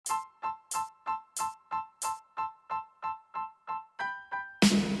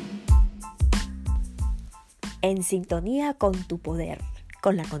En sintonía con tu poder,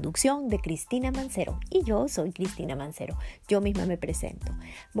 con la conducción de Cristina Mancero. Y yo soy Cristina Mancero, yo misma me presento.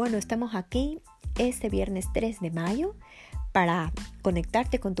 Bueno, estamos aquí este viernes 3 de mayo para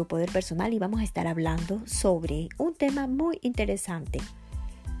conectarte con tu poder personal y vamos a estar hablando sobre un tema muy interesante.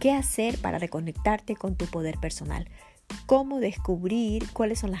 ¿Qué hacer para reconectarte con tu poder personal? ¿Cómo descubrir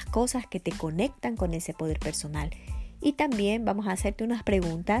cuáles son las cosas que te conectan con ese poder personal? Y también vamos a hacerte unas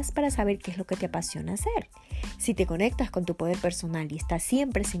preguntas para saber qué es lo que te apasiona hacer. Si te conectas con tu poder personal y estás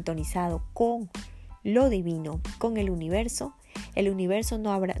siempre sintonizado con lo divino, con el universo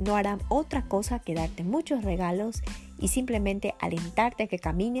no hará otra cosa que darte muchos regalos y simplemente alentarte a que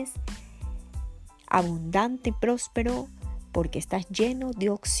camines abundante y próspero porque estás lleno de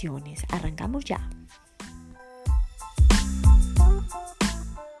opciones. Arrancamos ya.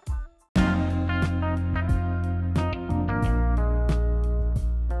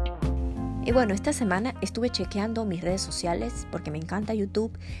 Y bueno, esta semana estuve chequeando mis redes sociales porque me encanta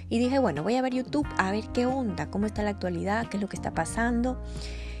YouTube y dije, bueno, voy a ver YouTube a ver qué onda, cómo está la actualidad, qué es lo que está pasando.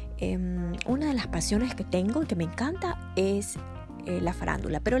 Una de las pasiones que tengo y que me encanta es la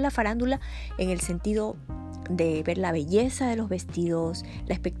farándula, pero la farándula en el sentido de ver la belleza de los vestidos,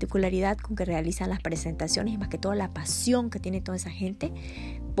 la espectacularidad con que realizan las presentaciones y más que todo la pasión que tiene toda esa gente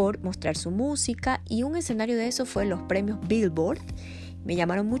por mostrar su música, y un escenario de eso fue los premios Billboard. Me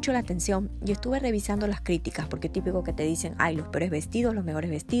llamaron mucho la atención y estuve revisando las críticas porque es típico que te dicen, ay, los peores vestidos, los mejores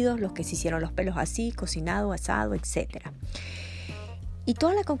vestidos, los que se hicieron los pelos así, cocinado, asado, etc. Y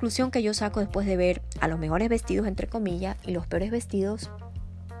toda la conclusión que yo saco después de ver a los mejores vestidos, entre comillas, y los peores vestidos,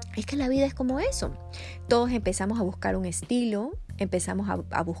 es que la vida es como eso. Todos empezamos a buscar un estilo, empezamos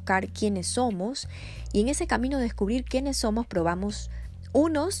a buscar quiénes somos, y en ese camino de descubrir quiénes somos probamos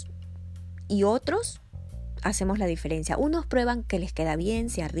unos y otros. Hacemos la diferencia. Unos prueban que les queda bien,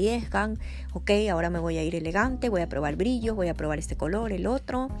 se arriesgan. Ok, ahora me voy a ir elegante, voy a probar brillos, voy a probar este color, el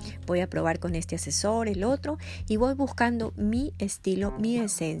otro. Voy a probar con este asesor, el otro. Y voy buscando mi estilo, mi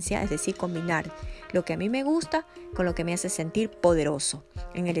esencia. Es decir, combinar lo que a mí me gusta con lo que me hace sentir poderoso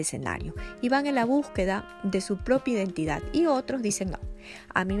en el escenario. Y van en la búsqueda de su propia identidad. Y otros dicen, no,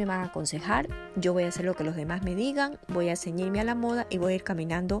 a mí me van a aconsejar. Yo voy a hacer lo que los demás me digan. Voy a ceñirme a la moda y voy a ir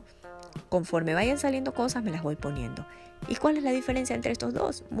caminando. Conforme vayan saliendo cosas, me las voy poniendo. ¿Y cuál es la diferencia entre estos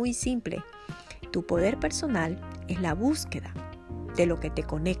dos? Muy simple. Tu poder personal es la búsqueda de lo que te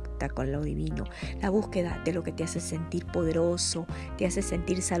conecta con lo divino, la búsqueda de lo que te hace sentir poderoso, te hace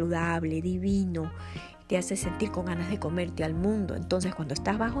sentir saludable, divino, te hace sentir con ganas de comerte al mundo. Entonces, cuando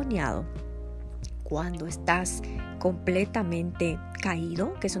estás bajoneado, cuando estás completamente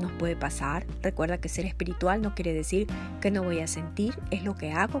caído, que eso nos puede pasar. Recuerda que ser espiritual no quiere decir que no voy a sentir, es lo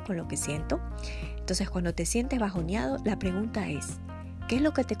que hago con lo que siento. Entonces, cuando te sientes bajoneado, la pregunta es, ¿qué es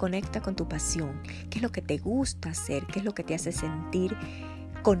lo que te conecta con tu pasión? ¿Qué es lo que te gusta hacer? ¿Qué es lo que te hace sentir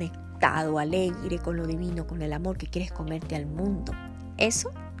conectado, alegre con lo divino, con el amor que quieres comerte al mundo?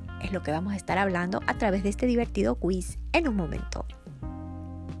 Eso es lo que vamos a estar hablando a través de este divertido quiz en un momento.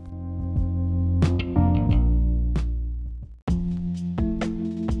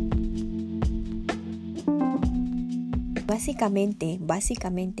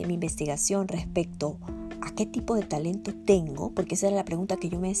 Básicamente mi investigación respecto a qué tipo de talento tengo, porque esa era la pregunta que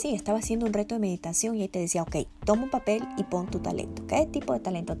yo me decía, estaba haciendo un reto de meditación y ahí te decía, ok, toma un papel y pon tu talento. ¿Qué tipo de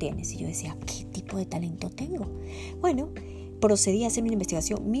talento tienes? Y yo decía, ¿qué tipo de talento tengo? Bueno, procedí a hacer una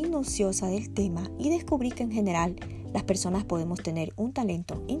investigación minuciosa del tema y descubrí que en general las personas podemos tener un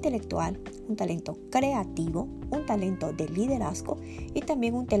talento intelectual, un talento creativo, un talento de liderazgo y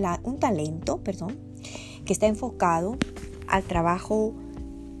también un talento que está enfocado al trabajo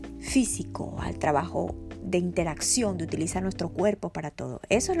físico, al trabajo de interacción, de utilizar nuestro cuerpo para todo.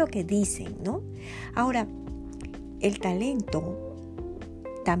 Eso es lo que dicen, ¿no? Ahora, el talento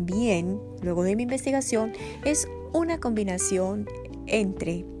también, luego de mi investigación, es una combinación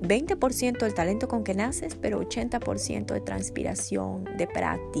entre 20% del talento con que naces, pero 80% de transpiración, de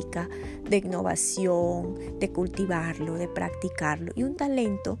práctica, de innovación, de cultivarlo, de practicarlo. Y un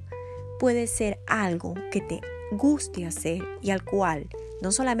talento puede ser algo que te guste hacer y al cual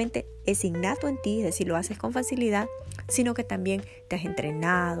no solamente es innato en ti, es decir, lo haces con facilidad, sino que también te has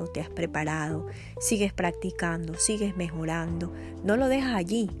entrenado, te has preparado, sigues practicando, sigues mejorando. No lo dejas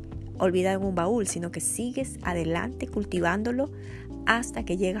allí, olvidado en un baúl, sino que sigues adelante cultivándolo hasta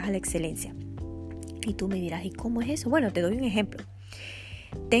que llegas a la excelencia. Y tú me dirás, ¿y cómo es eso? Bueno, te doy un ejemplo.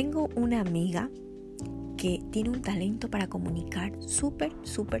 Tengo una amiga que tiene un talento para comunicar súper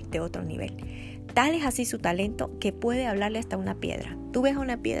de otro nivel. Tal es así su talento que puede hablarle hasta una piedra. Tú ves a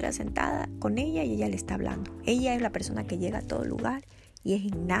una piedra sentada con ella y ella le está hablando. Ella es la persona que llega a todo lugar y es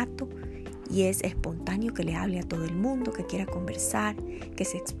innato y es espontáneo, que le hable a todo el mundo, que quiera conversar, que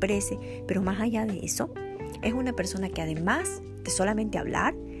se exprese, pero más allá de eso, es una persona que además de solamente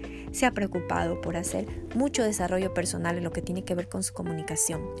hablar, se ha preocupado por hacer mucho desarrollo personal en lo que tiene que ver con su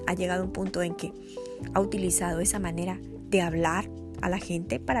comunicación. Ha llegado a un punto en que ha utilizado esa manera de hablar a la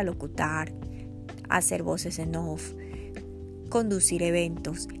gente para locutar, hacer voces en off, conducir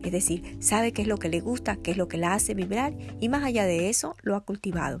eventos, es decir, sabe qué es lo que le gusta, qué es lo que la hace vibrar y más allá de eso lo ha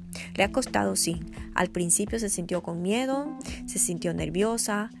cultivado. Le ha costado, sí. Al principio se sintió con miedo, se sintió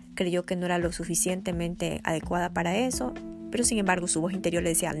nerviosa, creyó que no era lo suficientemente adecuada para eso, pero sin embargo su voz interior le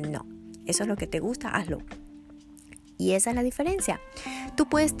decía, no, eso es lo que te gusta, hazlo. Y esa es la diferencia. Tú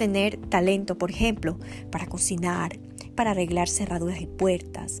puedes tener talento, por ejemplo, para cocinar, para arreglar cerraduras y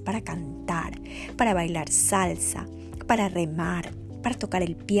puertas, para cantar, para bailar salsa, para remar, para tocar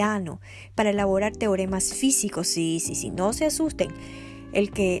el piano, para elaborar teoremas físicos. Sí, no se asusten.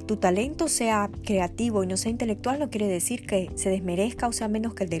 El que tu talento sea creativo y no sea intelectual no quiere decir que se desmerezca o sea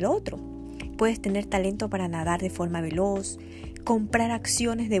menos que el del otro. Puedes tener talento para nadar de forma veloz, comprar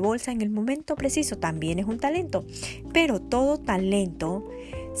acciones de bolsa en el momento preciso, también es un talento. Pero todo talento,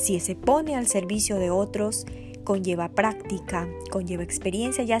 si se pone al servicio de otros, conlleva práctica, conlleva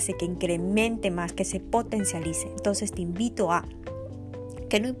experiencia y hace que incremente más, que se potencialice. Entonces te invito a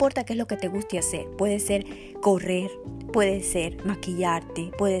que no importa qué es lo que te guste hacer, puede ser correr, puede ser maquillarte,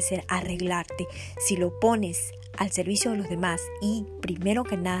 puede ser arreglarte. Si lo pones al servicio de los demás y primero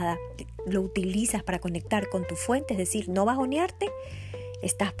que nada lo utilizas para conectar con tu fuente, es decir, no bajonearte,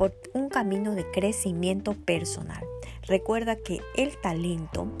 estás por un camino de crecimiento personal. Recuerda que el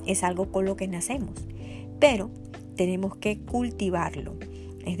talento es algo con lo que nacemos, pero tenemos que cultivarlo,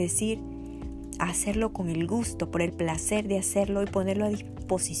 es decir, hacerlo con el gusto, por el placer de hacerlo y ponerlo a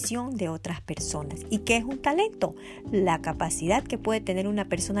disposición de otras personas. ¿Y qué es un talento? La capacidad que puede tener una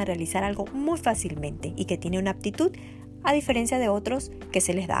persona de realizar algo muy fácilmente y que tiene una aptitud a diferencia de otros que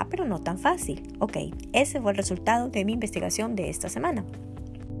se les da, pero no tan fácil. Ok, ese fue el resultado de mi investigación de esta semana.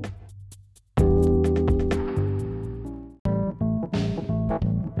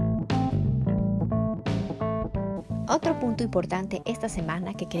 Otro punto importante esta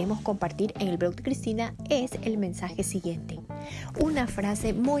semana que queremos compartir en el blog de Cristina es el mensaje siguiente. Una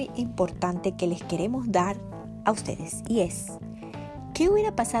frase muy importante que les queremos dar a ustedes y es: ¿qué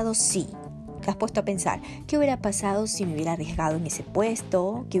hubiera pasado si? ¿Te has puesto a pensar? ¿Qué hubiera pasado si me hubiera arriesgado en ese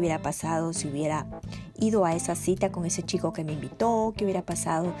puesto? ¿Qué hubiera pasado si hubiera ido a esa cita con ese chico que me invitó? ¿Qué hubiera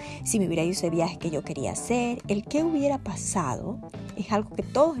pasado si me hubiera ido a ese viaje que yo quería hacer? El qué hubiera pasado es algo que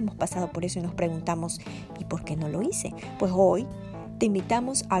todos hemos pasado por eso y nos preguntamos, ¿y por qué no lo hice? Pues hoy te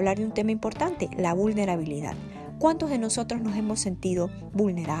invitamos a hablar de un tema importante, la vulnerabilidad. ¿Cuántos de nosotros nos hemos sentido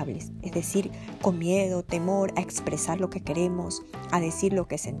vulnerables? Es decir, con miedo, temor a expresar lo que queremos, a decir lo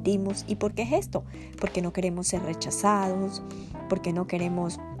que sentimos. ¿Y por qué es esto? Porque no queremos ser rechazados, porque no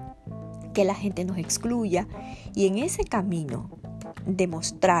queremos que la gente nos excluya. Y en ese camino de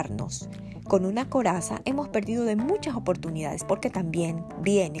mostrarnos con una coraza, hemos perdido de muchas oportunidades, porque también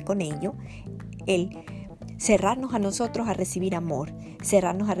viene con ello el cerrarnos a nosotros a recibir amor,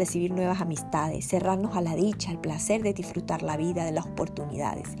 cerrarnos a recibir nuevas amistades, cerrarnos a la dicha, al placer de disfrutar la vida, de las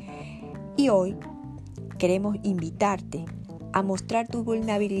oportunidades. Y hoy queremos invitarte a mostrar tu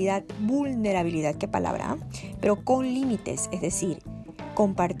vulnerabilidad, qué palabra, pero con límites, es decir,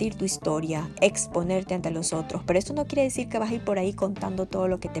 compartir tu historia, exponerte ante los otros. Pero eso no quiere decir que vas a ir por ahí contando todo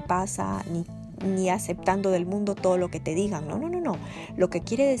lo que te pasa, ni aceptando del mundo todo lo que te digan. No. Lo que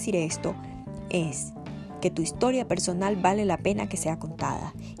quiere decir esto es que tu historia personal vale la pena que sea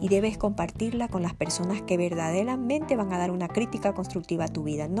contada y debes compartirla con las personas que verdaderamente van a dar una crítica constructiva a tu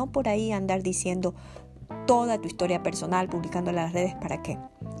vida. No por ahí andar diciendo toda tu historia personal, publicándola en las redes, ¿para qué?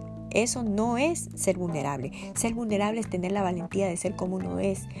 Eso no es ser vulnerable. Ser vulnerable es tener la valentía de ser como uno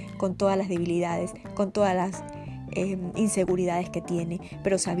es, con todas las debilidades, con todas las inseguridades que tiene,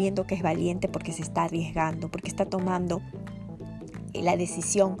 pero sabiendo que es valiente porque se está arriesgando, porque está tomando la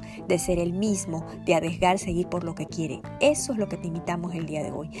decisión de ser el mismo, de arriesgarse, ir por lo que quiere. Eso es lo que te invitamos el día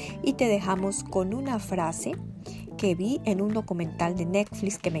de hoy. Y te dejamos con una frase que vi en un documental de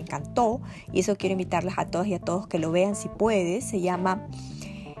Netflix que me encantó, y eso quiero invitarles a todas y a todos que lo vean si puedes. Se llama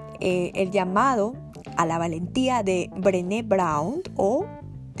El llamado a la valentía de Brené Brown, o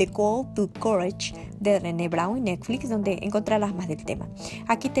The Call to Courage de Brené Brown en Netflix, donde encontrarás más del tema.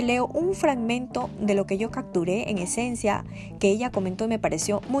 Aquí te leo un fragmento de lo que yo capturé en esencia, que ella comentó y me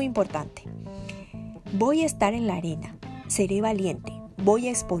pareció muy importante. Voy a estar en la arena, seré valiente, voy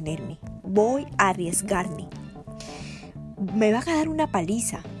a exponerme, voy a arriesgarme. me van a dar una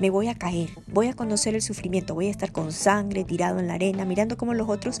paliza, me voy a caer, voy a conocer el sufrimiento, voy a estar con sangre, tirado en la arena, mirando cómo los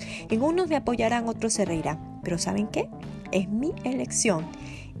otros, en unos me apoyarán, otros se reirán. Pero ¿saben qué? Es mi elección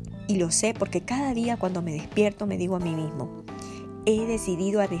y lo sé porque cada día cuando me despierto me digo a mí mismo, he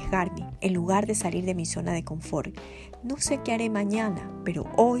decidido arriesgarme en lugar de salir de mi zona de confort. No sé qué haré mañana, pero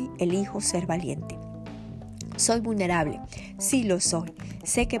hoy elijo ser valiente. Soy vulnerable, sí lo soy.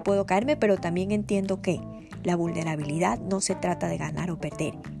 Sé que puedo caerme, pero también entiendo que la vulnerabilidad no se trata de ganar o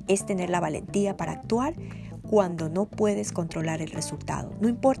perder, es tener la valentía para actuar cuando no puedes controlar el resultado. No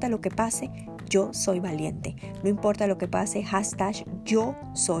importa lo que pase, yo soy valiente. No importa lo que pase, hashtag yo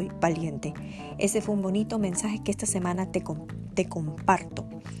soy valiente. Ese fue un bonito mensaje que esta semana te comparto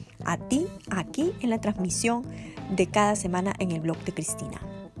a ti aquí en la transmisión de cada semana en el blog de Cristina.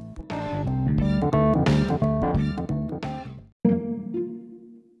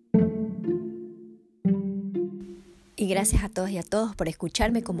 Y gracias a todas y a todos por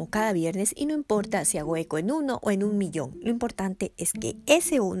escucharme como cada viernes y no importa si hago eco en 1 o en 1.000.000, lo importante es que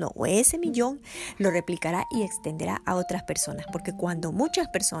ese 1 o ese 1.000.000 lo replicará y extenderá a otras personas, porque cuando muchas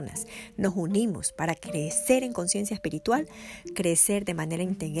personas nos unimos para crecer en conciencia espiritual, crecer de manera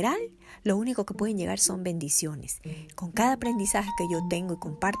integral, lo único que pueden llegar son bendiciones. Con cada aprendizaje que yo tengo y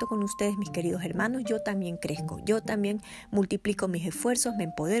comparto con ustedes, mis queridos hermanos, yo también crezco, yo también multiplico mis esfuerzos, me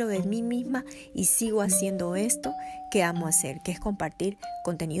empodero de mí misma y sigo haciendo esto que amo hacer, que es compartir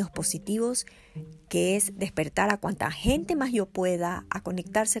contenidos positivos, que es despertar a cuanta gente más yo pueda, a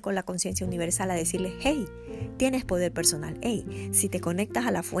conectarse con la conciencia universal, a decirles, hey, tienes poder personal, hey, si te conectas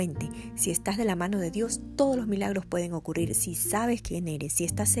a la fuente, si estás de la mano de Dios, todos los milagros pueden ocurrir, si sabes quién eres, si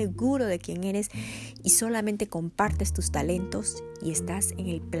estás seguro de quién eres y solamente compartes tus talentos y estás en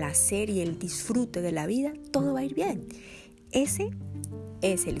el placer y el disfrute de la vida, todo va a ir bien. Ese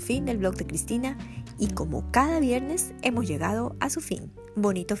es el fin del blog de Cristina y como cada viernes hemos llegado a su fin.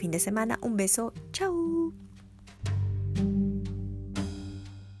 Bonito fin de semana, un beso, chao.